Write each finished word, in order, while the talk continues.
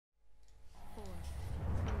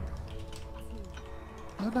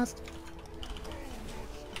No, last.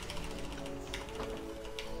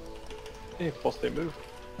 Hey, positive move.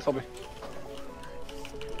 Zombie.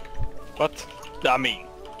 What? I mean...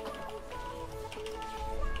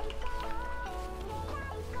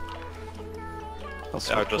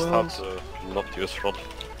 I just have to not use rod.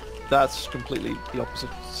 That's completely the opposite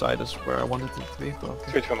side as where I wanted it to be, but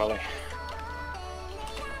okay. Switch from melee.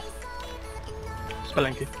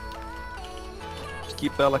 Spelunky. Just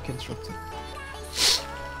keep Belak interrupted.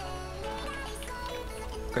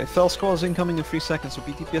 Okay, Fell Squall is incoming in 3 seconds, so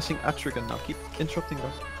be DPSing Atrigan now. Keep interrupting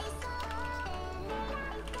them.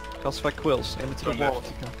 Calcify Quills, aim it to the wall if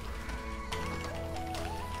you can.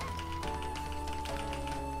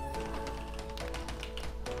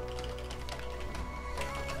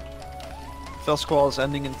 Fell Squall is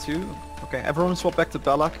ending in 2. Okay, everyone swap back to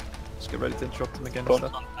Belak. Let's get ready to interrupt him again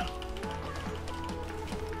instead.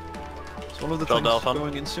 So one of the things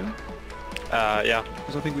going in soon? Yeah.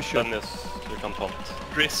 Because I think we should. Then you can taunt.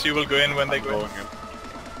 Driss, you will go in when they go in.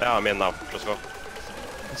 Yeah, I'm in now. Just go.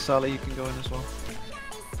 And Sally, you can go in as well.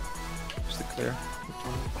 Just to clear.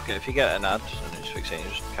 Okay, if you get an ad and it's fixating,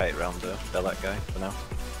 just kite around the Belak guy for now.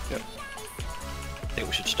 Yep. I think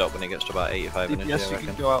we should stop when he gets to about 85 energy, Yes, I you reckon.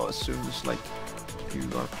 can go out as soon as like you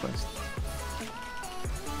are placed.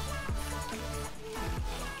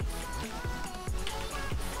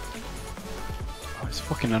 Oh, it's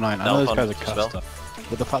fucking annoying. I know those guys are caster,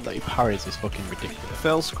 but the fact that he parries is fucking ridiculous.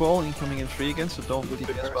 Fell Squall incoming in 3 again, so don't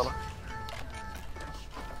DPS Belak.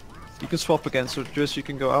 You can swap again, so Driss you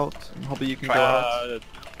can go out, and Hobby you can go out.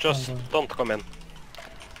 Just don't come in.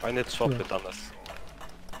 I need to swap with Dennis.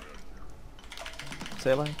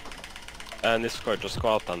 Say line. And this guy just go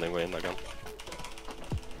out and then go in again.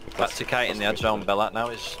 Back to kiting the ads around Belak now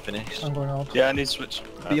is finished. I'm going out. Yeah, I need to switch.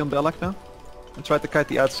 Be on Belak now. And try to kite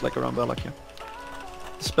the ads like around Belak, yeah.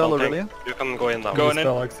 Spell Aurelia. You can go in now. Going in.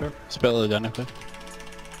 Spell extra. Spell identity.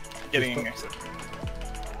 Getting exit.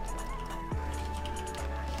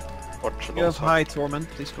 Watch the You have boss. high torment,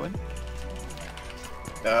 please go in.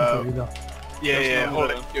 Yeah, hold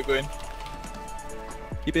it. You go in.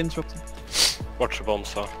 Keep interrupting. Watch the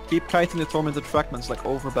bombs. Keep kiting the tormented fragments like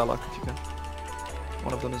over Belak if you can.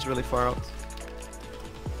 One of them is really far out.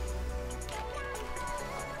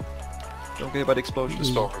 Don't get hit by the explosion.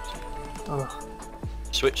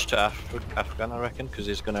 Switch to Afghan, I reckon, because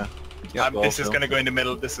he's gonna... This is gonna go in the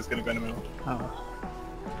middle, this is gonna go in the middle. Oh.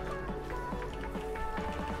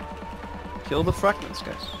 Kill the fragments,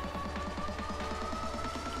 guys.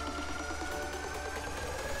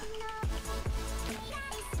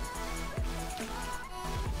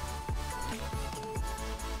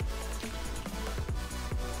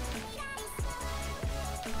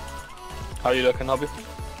 How are you looking, Hobby?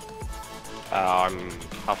 I'm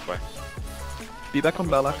halfway. Be back on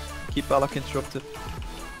Belak. Keep Belak interrupted.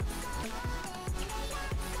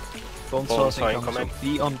 Bone Saw's incoming, so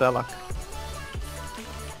be on Belak.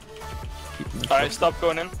 Keep them Alright, interrupted. stop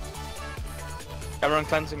going in. Everyone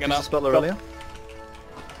cleansing Use it the up. spell Aurelia.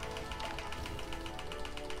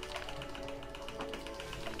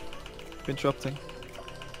 Interrupting.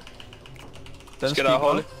 Let's get out,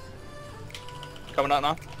 Holy. Coming out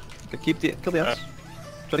now. Okay, kill the ads.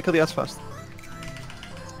 Try to kill the ads fast.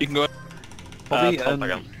 You can go in. Bobby taunt and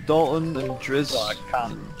again. Dalton and Driz. I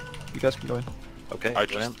can't. You guys can go in. Okay, I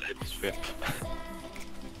brilliant. just hit sweep.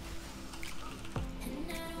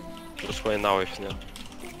 Just go in now if you need.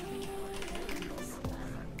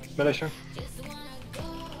 Melee, sure.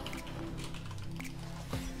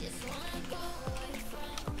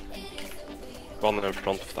 One in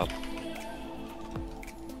front of that.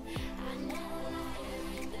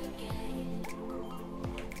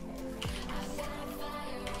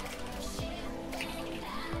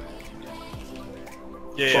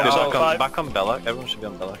 Yeah, Focus all five. back on Belak, everyone should be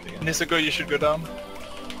on Belak again. Nisako, you should go down.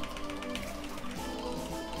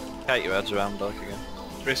 Kite your ads around Belak again.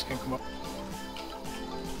 Driss can come up.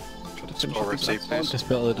 Try to finish off these ads.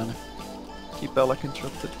 Dispel identity. Keep Belak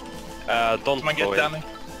interrupted. Don't Someone go get in. Danny.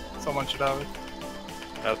 Someone should have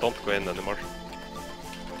it. Don't go in anymore.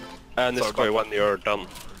 And this guy when you're done.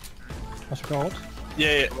 I should go out.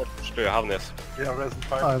 Yeah, How much do you have this? Yeah, resin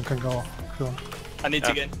fire. I can go. Sure. I need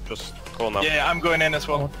to get in. Just go now. Yeah, I'm going in as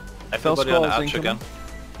well. Everybody on Squall's Atch again.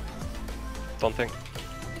 Something.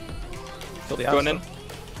 Kill the Going ads. in.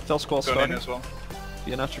 Fell Squall Going in starting. as well.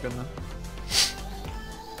 Be an Atrigan now.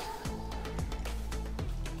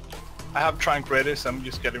 I have Trank ready, so I'm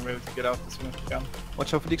just getting ready to get out as soon as I can.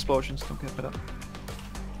 Watch out for the explosions, don't get hit up.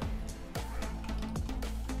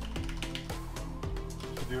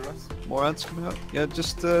 Do you rest? More ads coming out. Yeah,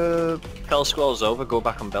 just Fell Squall's over, go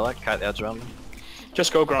back on Belak, kite the ads around him.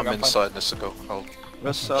 Just go ground. I'm inside Nisako. I'll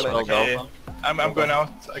Rest Spell Saleh. go. Okay. I'm going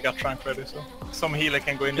out. I got Trank ready, so some healer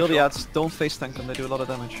can go in. Kill if the you ads, don't face tank them, they do a lot of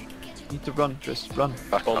damage. You need to run, just run.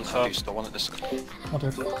 Back on Bonza. heavy, still one at this. Not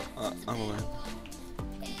it. I'm away.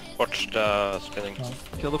 Watch the spinning. No.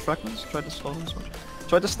 Kill the fragments, try to slow them as well.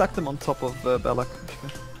 Try to stack them on top of Belak.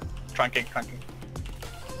 Tranking.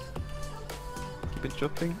 Keep it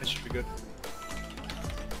jumping. This should be good.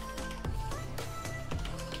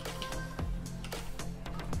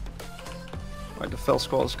 Right, the Fell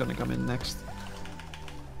Squall is gonna come in next.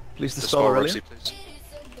 Please The dispel spell Aurelia. Rexy, please.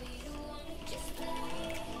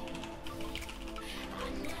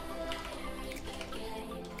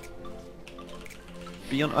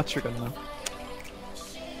 Be on Atragan now.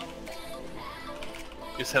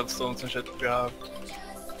 Use healthstones and shit if you have.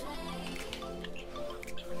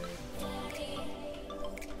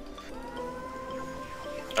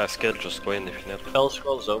 Skill, just go in if you need. Spell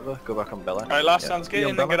scroll's over, go back on Bella. Alright, last Yeah. chance, Be get on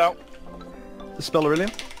in and Belak. get out. Dispel Aurelia.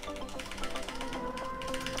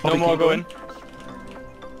 No Hobby, more keep going.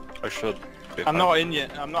 I should be I'm fine. not in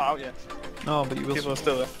yet. I'm not out yet. No, but you will People are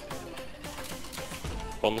still there.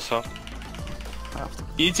 Bonza. have to.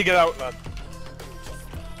 You need to get out, lad.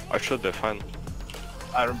 I should be fine.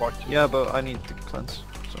 Iron Bark. Yeah, but I need to cleanse.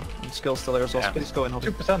 So, and skill still there as well. Yeah. Please go in, Hobby.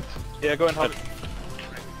 2%. Yeah, go and hobby.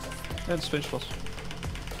 Yeah, it's finish plus.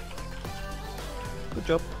 Good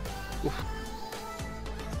job.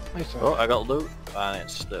 Nice. Oh, I got loot, and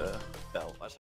it's the bell.